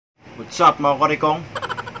What's up mga korikong?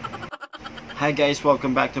 Hi guys,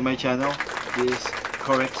 welcome back to my channel. This is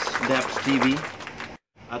Corrects Depths TV.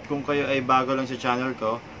 At kung kayo ay bago lang sa channel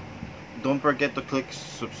ko, don't forget to click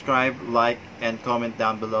subscribe, like, and comment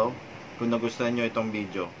down below kung nagustuhan nyo itong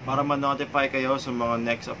video para ma-notify kayo sa mga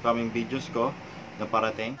next upcoming videos ko na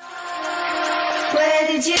parating. Where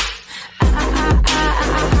did you...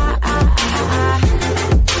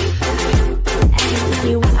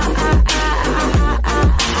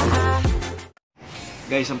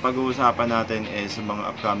 Guys, ang pag-uusapan natin is sa mga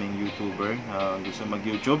upcoming YouTuber na gusto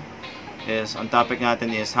mag-YouTube. Ang topic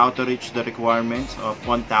natin is how to reach the requirements of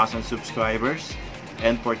 1,000 subscribers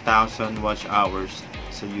and 4,000 watch hours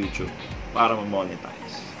sa YouTube para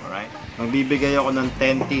ma-monetize. Alright? Magbibigay ako ng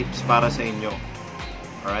 10 tips para sa inyo.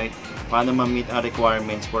 Alright? Paano ma-meet ang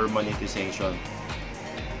requirements for monetization.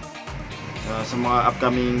 Sa mga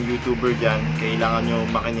upcoming YouTuber dyan, kailangan nyo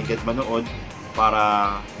makinig at manood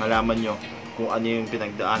para malaman nyo kung ano yung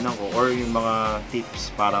pinagdaanan ko or yung mga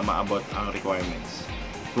tips para maabot ang requirements.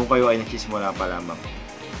 Kung kayo ay nagsisimula pa lamang.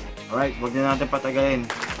 Alright, huwag na natin patagalin.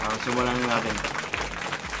 Simulan na natin.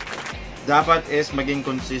 Dapat is maging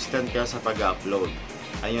consistent ka sa pag-upload.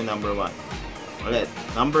 Ayun yung number 1. Ulit,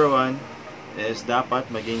 number 1 is dapat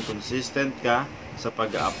maging consistent ka sa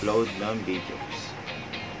pag-upload ng videos.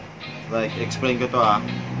 Like, explain ko to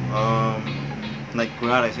like,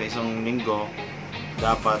 kunwari sa isang linggo,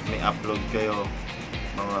 dapat may upload kayo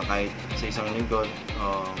mga kahit sa isang linggo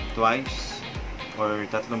twice or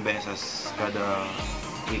 3 beses kada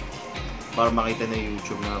week para makita na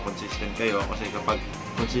YouTube na consistent kayo. Kasi kapag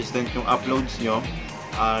consistent yung uploads nyo,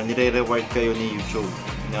 nire-reward kayo ni YouTube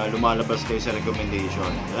na lumalabas kayo sa recommendation.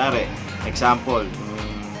 Kunwari, example,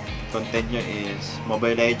 content nyo is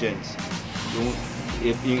Mobile Legends.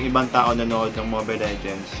 Yung ibang tao nanood ng Mobile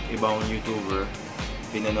Legends, ibang YouTuber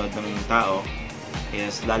pinanood ng tao,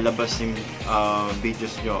 is lalabas yung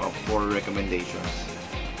videos nyo for recommendations.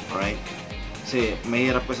 Alright? Kasi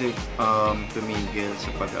mahirap kasi tumigil sa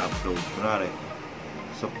pag-upload. Kunwari,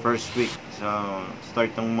 so first week, sa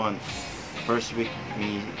start ng month, first week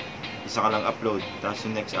may isa ka lang upload, tapos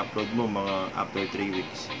yung next upload mo mga after 3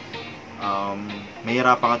 weeks.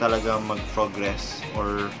 Mahirapan ka talaga mag-progress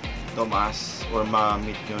or tumaas or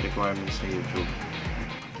ma-meet yung requirements ng YouTube.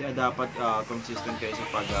 Kaya dapat consistent kayo sa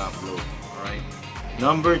pag-upload. Alright?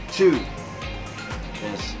 Number 2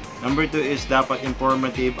 is dapat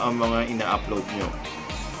informative ang mga ina-upload nyo.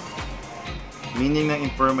 Meaning ng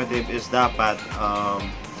informative is dapat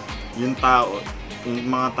yung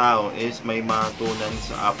mga tao is may matutunan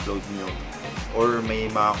sa upload nyo or may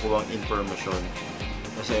makakuhang information.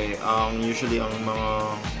 Kasi usually ang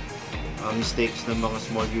mga mistakes ng mga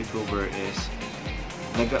small YouTuber is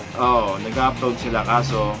nag-upload sila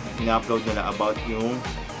kaso ina-upload nila about yung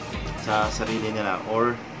sa sarili nila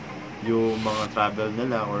or yung mga travel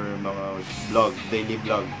nila or mga vlog, daily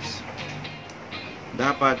vlogs.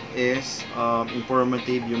 Dapat is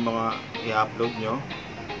informative yung mga i-upload nyo.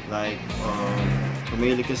 Like,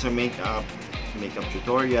 kumilig ka sa makeup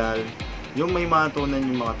tutorial, yung may matutunan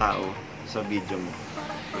yung mga tao sa video mo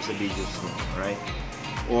or sa videos mo. Alright?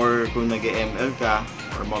 Or kung nag-ML ka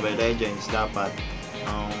or Mobile Legends, dapat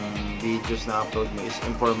ang videos na upload mo is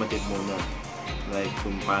informative muna. Like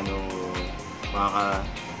kung paano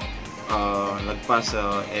lagpas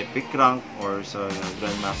sa epic rank or sa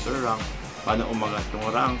grandmaster rank, paano umangat yung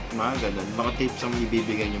rank, mga ganun. Mga tips ang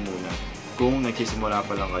ibibigay nyo muna kung nagsisimula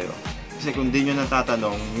pa lang kayo. Kasi kung di nyo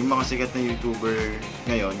natatanong, yung mga sikat na YouTuber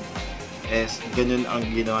ngayon is ganun ang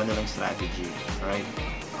ginawa nilang strategy. Right?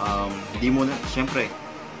 Di mo na, syempre,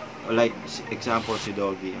 like example si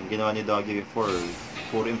Doggy, ang ginawa ni Doggy before,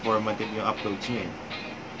 puro informative yung uploads niya.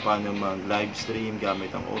 Paano mag-live stream gamit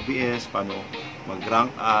ang OBS, paano mag-rank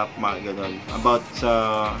up, mga ganun. About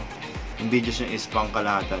sa yung videos niya is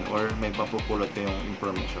pangkalahatan or may papupulot kayong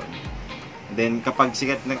information. Then kapag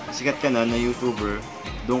sikat ka na YouTuber,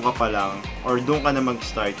 doon ka pa lang or doon ka na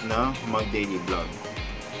mag-start na mag-daily vlog.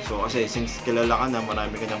 So kasi since kilala ka na,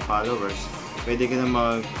 marami ka ng followers, pwede ka na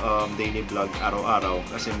mag-daily vlog araw-araw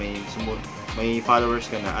kasi may followers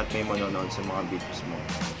ka na at may manonood sa mga videos mo.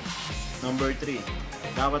 Number 3,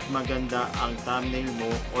 dapat maganda ang thumbnail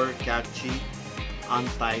mo or catchy ang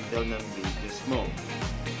title ng videos mo.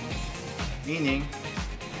 Meaning,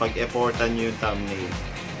 pag-effortan nyo yung thumbnail.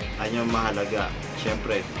 Ayun yung mahalaga.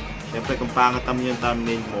 Siyempre kung pangat yung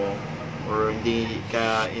thumbnail mo or hindi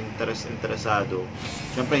ka interesado,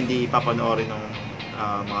 siyempre hindi papanoorin ng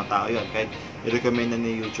mga tao yun. Kahit i-recommend na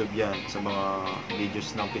ni YouTube yan sa mga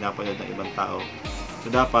videos na pinapanood ng ibang tao.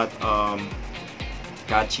 So dapat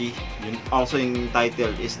catchy. Also yung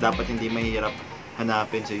title is dapat hindi mahirap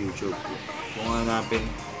hanapin sa YouTube. Kung hanapin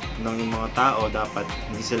ng yung mga tao, dapat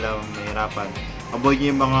hindi sila mahirapan. Avoid nyo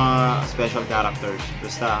yung mga special characters.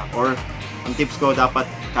 Basta, or ang tips ko, dapat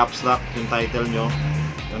caps lock yung title nyo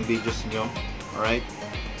ng videos nyo. Alright?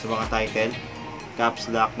 Sa mga title, caps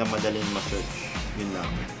lock na madaling ma-search. Yun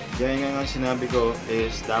lang. Gaya nga sinabi ko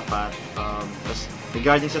is dapat,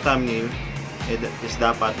 regarding sa thumbnail, is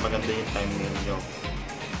dapat maganda yung thumbnail nyo.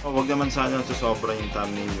 Huwag naman sana susobra yung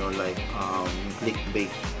thumbnail nyo, like yung clickbait.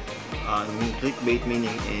 Yung clickbait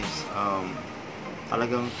meaning is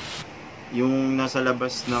talagang yung nasa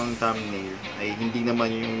labas ng thumbnail ay hindi naman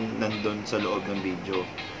yung nandun sa loob ng video.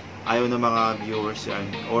 Ayaw ng mga viewers yan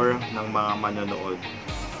or ng mga manonood.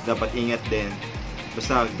 Dapat ingat din.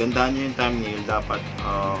 Basta gandaan nyo yung thumbnail, dapat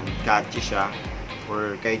catchy siya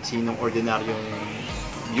or kahit sinong ordinaryong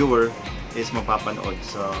viewer is mapapanood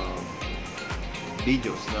sa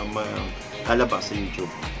videos na lalabas sa YouTube.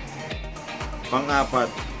 Pang-apat,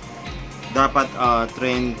 dapat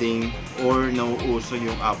trending or nauuso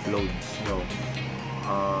yung uploads nyo.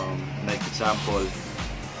 Like example,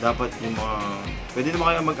 dapat yung mga pwede naman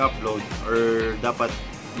kayo mag-upload or dapat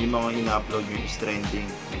yung mga ina-upload nyo is trending,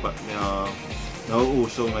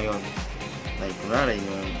 nauuso ngayon. Like kunwari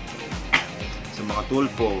yung sa mga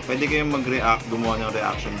tulpo, pwede kayong mag-react, gumawa ng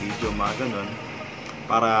reaction video, mga ganun,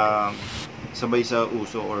 para sabay sa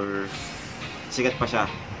uso or sikat pa siya.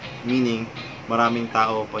 Meaning, maraming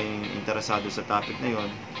tao pa yung interesado sa topic na yon.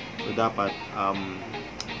 So, dapat,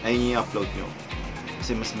 ayun yung upload nyo.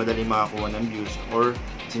 Kasi mas madali makakuha ng views. Or,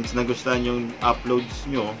 since nagustuhan yung uploads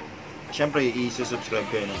nyo, syempre, i-subscribe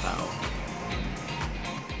kayo ng tao.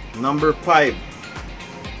 Number 5.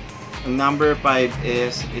 Ang number 5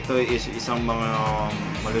 is, ito is isang mga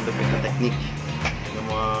malulupit na technique. Yung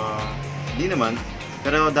mga, hindi naman,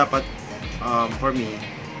 pero dapat, for me,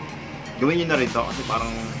 gawin nyo na rin to kasi parang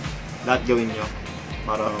lahat gawin nyo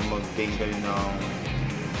para mag-gain kayo ng,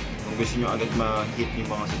 kung gusto nyo agad ma-hit yung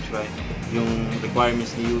mga subscribe, yung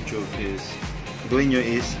requirements ni YouTube is, gawin nyo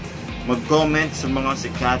is mag-comment sa mga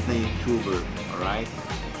sikat na YouTuber. Alright?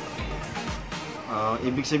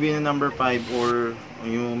 Ibig sabihin ng number 5 or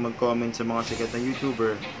yung mag-comment sa mga sikat na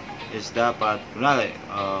YouTuber is dapat, kunwari,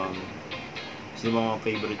 sino mga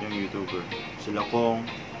favorite yung YouTuber? Sila Kong,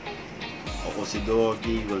 o si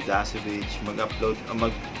Doggy, Wildasevich, mag-upload,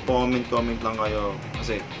 mag-comment lang kayo.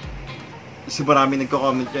 Kasi, marami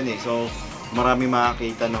nagko-comment yan eh. So, marami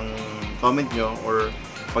makakita ng comment nyo or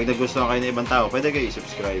pag nagustuhan kayo ng ibang tao, pwede kayo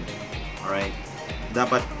i-subscribe. Alright?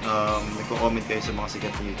 Dapat, nagko-comment kayo sa mga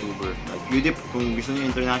sikat na YouTuber. Like PewDiePie, kung gusto nyo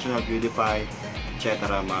international, PewDiePie,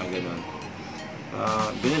 etc. Mga ganun.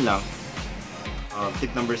 Ganun lang. Tip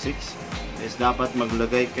number 6 is dapat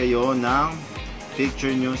maglagay kayo ng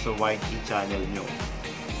picture nyo sa YT channel nyo.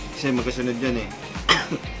 Kasi magkasunod yan eh.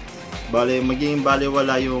 Magiging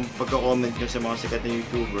baliwala yung pagka-comment nyo sa mga sikat na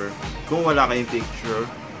YouTuber kung wala kayong picture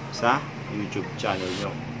sa YouTube channel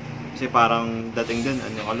nyo. Kasi parang dating dun,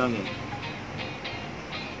 ano ka lang eh.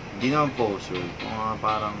 Hindi naman poster.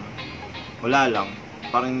 Parang wala lang.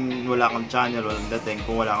 Parang wala kang channel, walang dating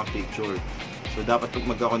kung wala kang picture. So dapat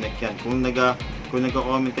magka-connect yan. Kung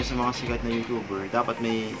nagka-comment ka sa mga sikat na YouTuber, dapat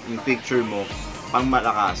may yung picture mo pang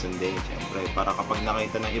malakasan din, syempre. Para kapag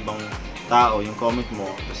nakita ng ibang tao yung comment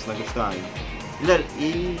mo, tapos nagustuhan,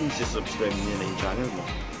 i-subscribe nila yung channel mo.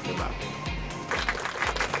 Diba?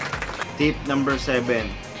 Tip number 7.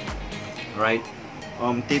 Right?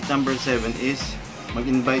 Tip number 7 is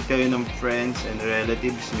mag-invite kayo ng friends and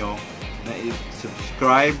relatives nyo na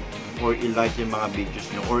i-subscribe or i-like yung mga videos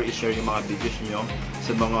nyo or i-share yung mga videos nyo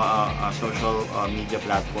sa mga social media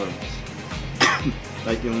platforms.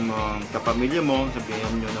 Like yung kapamilya mo,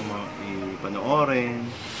 sabihin nyo na ipanoorin,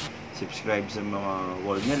 subscribe sa mga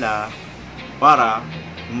wall nila para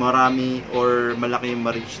marami or malaki yung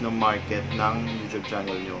ma-reach ng market ng YouTube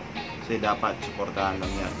channel nyo. Kasi dapat supportahan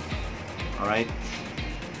lang yan. Alright?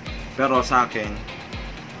 Pero sa akin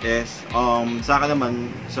is, sa akin naman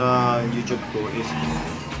sa YouTube ko is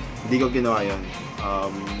hindi ko ginawa yun.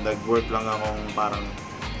 Nag-work lang akong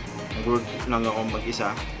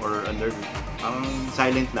mag-isa or parang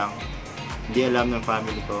silent lang. Hindi alam ng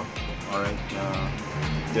family ko. Alright,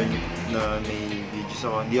 na may videos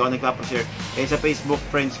ako. Hindi ako nagpapa-share. Eh sa Facebook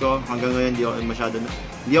friends ko, hanggang ngayon hindi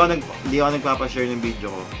ako nagpapa-share ng video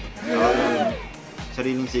ko.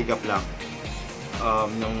 Sariling sikap lang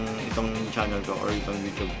ng itong channel ko or itong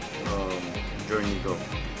YouTube journey ko.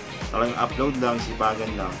 Talagang upload lang,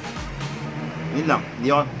 sipagan lang. Yun lang. Hindi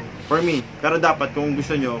ako, for me. Pero dapat kung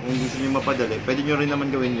gusto nyo mapadali, pwede nyo rin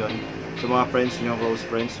naman gawin yon sa mga friends nyo, close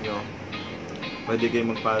friends nyo. Pwede kayo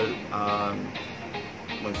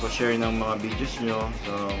magpa-share ng mga videos nyo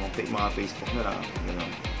sa mga Facebook na lang.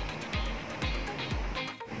 Ganun.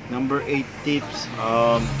 Number 8 tips.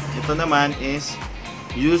 Ito naman is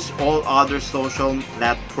use all other social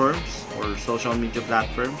platforms or social media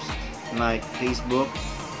platforms like Facebook,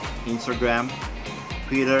 Instagram,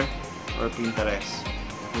 Twitter, or Pinterest.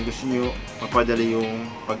 Kung gusto nyo mapadali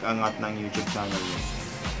yung pag-angat ng YouTube channel nyo.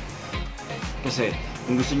 Kasi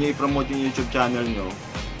kung gusto nyo i-promote yung YouTube channel nyo,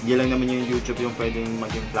 hindi lang naman yung YouTube yung pwedeng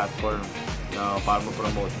maging platform na para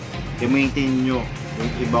ma-promote. I-maintain nyo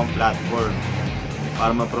yung ibang platform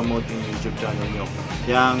para ma-promote yung YouTube channel nyo.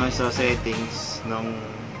 Kaya nga sa settings ng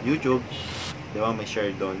YouTube, di ba, may share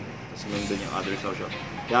doon. Tapos may doon yung other social.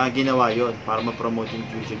 Kaya ginawa yon para ma-promote yung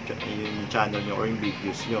YouTube yung channel nyo or yung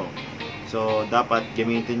videos nyo. So, dapat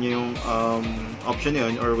gamitin nyo yung option na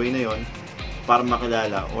yun or way na yun para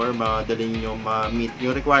makilala or madali nyo ma-meet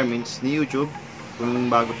yung requirements ni YouTube kung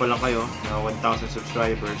bago pa lang kayo na 1,000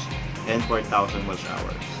 subscribers and 4,000 watch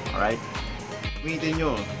hours. Alright? Gamitin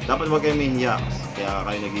nyo. Dapat huwag kayo mahihiya. Kaya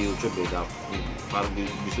kayo nag-YouTube eh. Para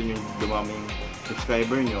gusto nyo dumami yung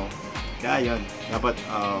subscriber nyo. Kaya yun. Dapat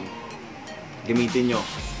gamitin nyo.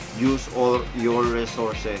 Use all your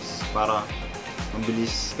resources para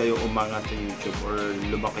mabilis kayo umangat sa YouTube or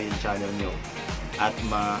lumaki yung channel nyo. At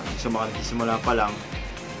sa mga nagsisimula pa lang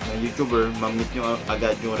na YouTuber, ma-meet nyo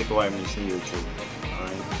agad yung requirements ni YouTube.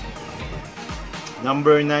 Alright.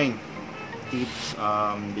 Number 9 tips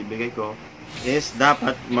bibigay ko is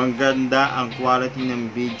dapat maganda ang quality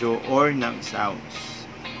ng video or ng sounds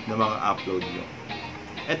ng mga upload nyo.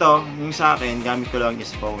 Ito, yung sa akin, gamit ko lang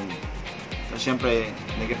is phone. So, syempre,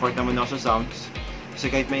 nag-effort naman ako sa sounds.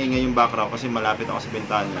 Kasi kahit maingay yung background, kasi malapit ako sa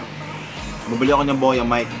bintana. Mabili ako ng Boya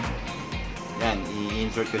mic. Yan,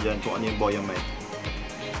 i-insert ko dyan kung ano yung Boya mic.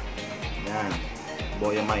 Yan,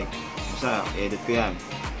 Boya mic. Basta, edit ko yan.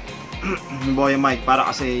 Boya mic, para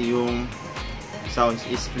kasi yung sounds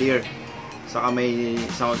is clear. Saka may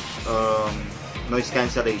sound noise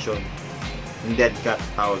cancellation, yung dead cut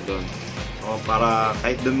tawag doon. So para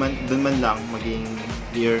kahit doon man lang maging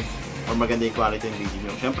clear or maganda yung quality ng video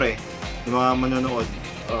nyo. Siyempre, yung mga manonood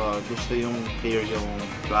gusto yung clear yung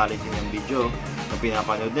quality ng video na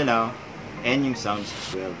pinapanood nila and yung sounds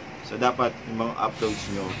as well. So dapat yung mga uploads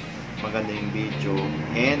nyo maganda yung video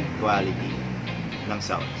and quality ng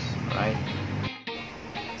sounds. Alright?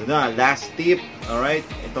 Ito na, last tip. Alright,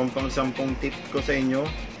 itong pang 10 tip ko sa inyo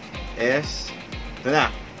is ito na.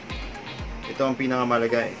 Ito ang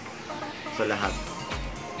pinakamalaga sa lahat.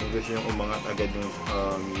 Kung gusto nyo umangat agad yung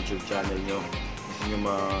YouTube channel nyo, gusto nyo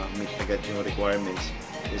ma-meet agad yung requirements,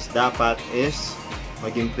 is dapat is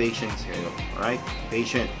maging patient kayo. Alright?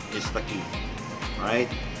 Patient is the key. Alright?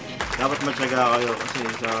 Dapat matyaga kayo kasi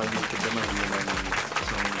sa YouTube naman hindi naman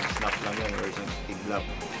isang snap lang yan or isang iglap.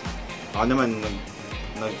 Ako naman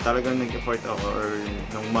talagang nag-effort ako or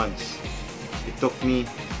ng months. It took me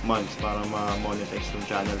months para ma-monetize yung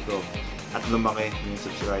channel ko at lumaki yung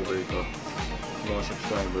subscriber ko. Mga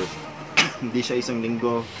subscribers. Hindi siya isang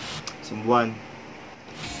linggo, isang buwan.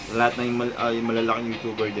 Lahat na yung malalaking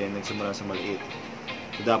YouTuber din nagsimula sa maliit.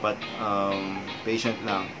 So dapat patient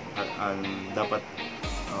lang at dapat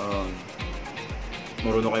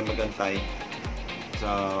marunong kayo magantay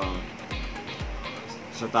sa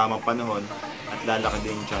tamang panahon at lalaki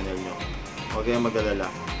din yung channel nyo. Huwag kayong mag-alala.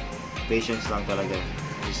 Patience lang talaga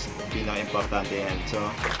is pinaka-importante yan. So,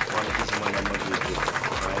 kung nagsisimula mag-YouTube.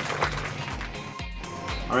 Alright?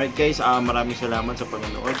 Alright guys, maraming salamat sa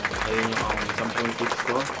panonood. Ayun yung 10 tips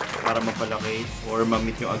ko para mapalaki or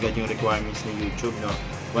ma-meet nyo agad yung requirements ng YouTube. No?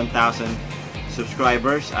 1,000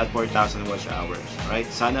 subscribers at 4,000 watch hours. Alright?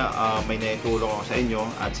 Sana may naitulong ako sa inyo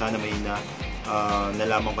at sana may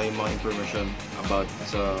nalaman kayong mga information about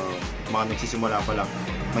sa mga nagsisimula pa lang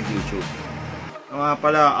mag-YouTube.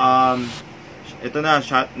 Pala, ito na,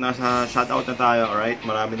 nasa shoutout na tayo, alright?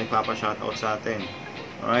 Marami nagpapa-shoutout sa atin.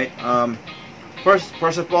 Alright?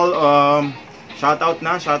 First of all, shoutout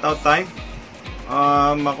time.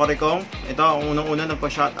 Makorikong, ito, ang unang-una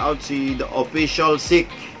nagpa-shoutout si The Official Sick.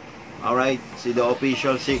 Alright? Si The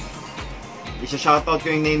Official Sick. Isa-shoutout ko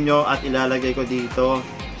yung name nyo at ilalagay ko dito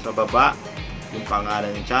sa baba yung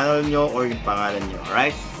pangalan ng channel nyo or yung pangalan nyo.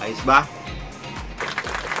 Alright? Ayos ba?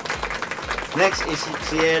 Next is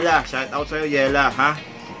si Yela. Shout out sa'yo, Yela, ha?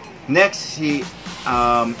 Next, si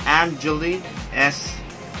Angeli S.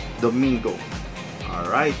 Domingo.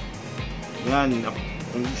 Alright. Yan.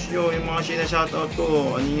 Kung gusto nyo yung mga sinashoutout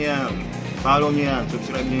ko, ano yan? Follow nyo yan.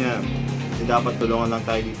 Subscribe nyo yan. Kasi dapat tulungan lang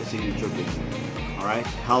tayo dito sa YouTube. Alright?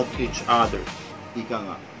 Help each other. Ika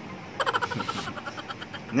nga.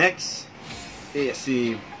 Next is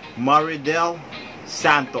si Maridel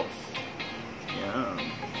Santos. Yan.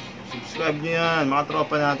 Subscribe nyo yan. Mga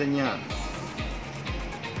tropa natin yan.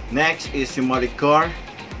 Next is si Maricar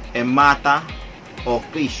Emata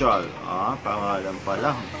Official. Pangalan pa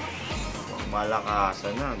lang.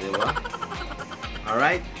 Malakasan na, di ba?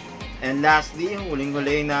 Alright. And lastly, yung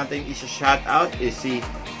huling-huli natin isa-shoutout is si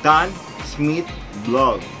Dan Smith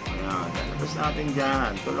Vlog. Ayan, tapos natin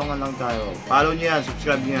dyan. Tulungan lang tayo. Follow nyo yan,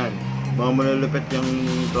 subscribe nyo yan. Mga malulupit yung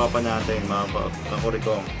tropa natin, mga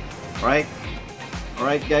kakurikong. Alright?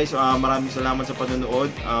 Alright guys, maraming salamat sa panonood.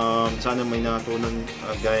 Sana may natutunan,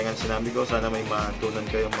 gaya nga sinabi ko, sana may matutunan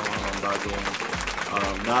kayong mga bagong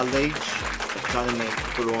knowledge. At sana may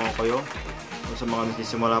tulungan kayo sa mga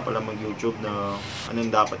nagsisimula pa lang mag-YouTube na anong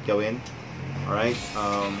dapat gawin. Alright?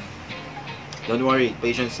 Don't worry,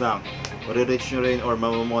 patience lang. Marireach nyo rin or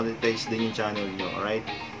mamonetize din yung channel nyo. Alright?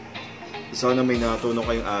 Sana may natutunan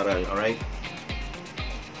kayong aral. Alright?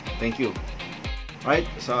 Thank you. Alright?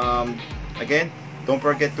 So, again, don't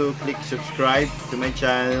forget to click subscribe to my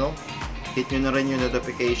channel. Hit nyo na rin yung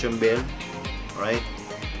notification bell. Alright?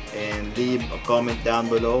 And leave a comment down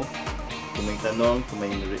below. Kung may tanong, kung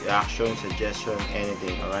may reaction, suggestion,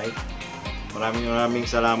 anything. Alright? Maraming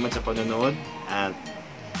salamat sa panonood. And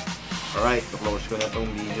alright, to-close ko na tong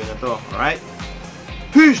video na to. Alright?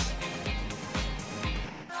 Peace!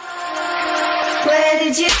 Where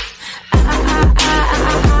did you